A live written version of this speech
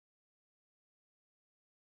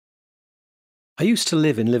I used to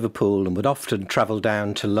live in Liverpool and would often travel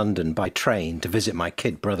down to London by train to visit my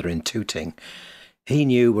kid brother in Tooting. He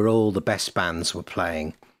knew where all the best bands were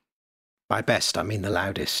playing. By best, I mean the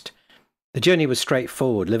loudest. The journey was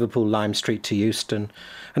straightforward, Liverpool Lime Street to Euston,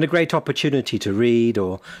 and a great opportunity to read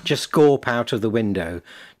or just gawp out of the window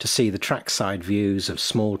to see the trackside views of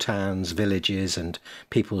small towns, villages and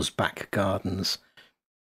people's back gardens.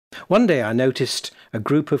 One day I noticed a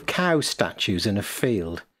group of cow statues in a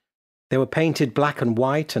field. They were painted black and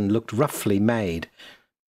white and looked roughly made.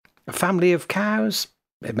 A family of cows?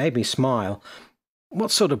 It made me smile.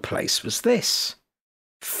 What sort of place was this?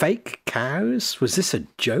 Fake cows? Was this a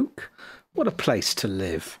joke? What a place to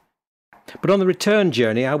live. But on the return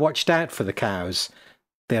journey, I watched out for the cows.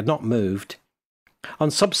 They had not moved.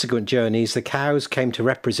 On subsequent journeys, the cows came to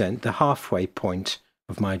represent the halfway point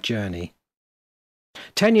of my journey.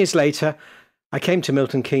 10 years later, I came to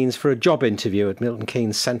Milton Keynes for a job interview at Milton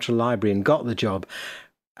Keynes Central Library and got the job,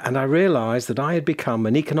 and I realised that I had become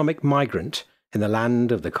an economic migrant in the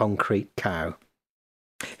land of the concrete cow.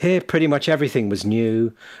 Here pretty much everything was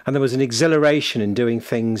new, and there was an exhilaration in doing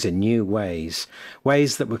things in new ways,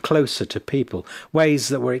 ways that were closer to people, ways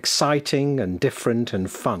that were exciting and different and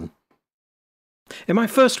fun. In my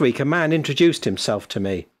first week, a man introduced himself to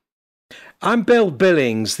me. "I'm Bill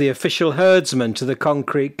Billings, the official herdsman to the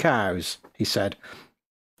concrete cows," he said.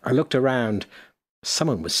 I looked around.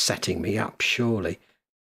 Someone was setting me up, surely.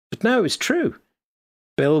 But no, it was true.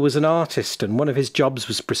 Bill was an artist, and one of his jobs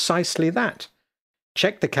was precisely that.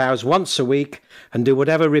 Check the cows once a week and do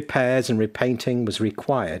whatever repairs and repainting was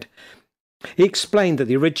required. He explained that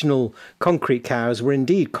the original concrete cows were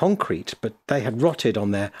indeed concrete, but they had rotted on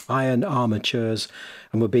their iron armatures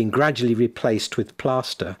and were being gradually replaced with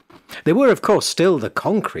plaster. They were, of course, still the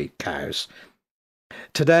concrete cows.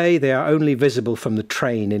 Today they are only visible from the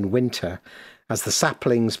train in winter, as the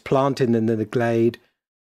saplings planted in the glade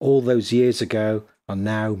all those years ago are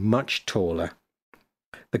now much taller.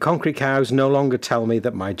 The concrete cows no longer tell me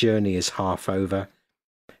that my journey is half over.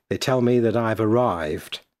 They tell me that I've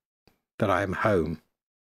arrived, that I am home.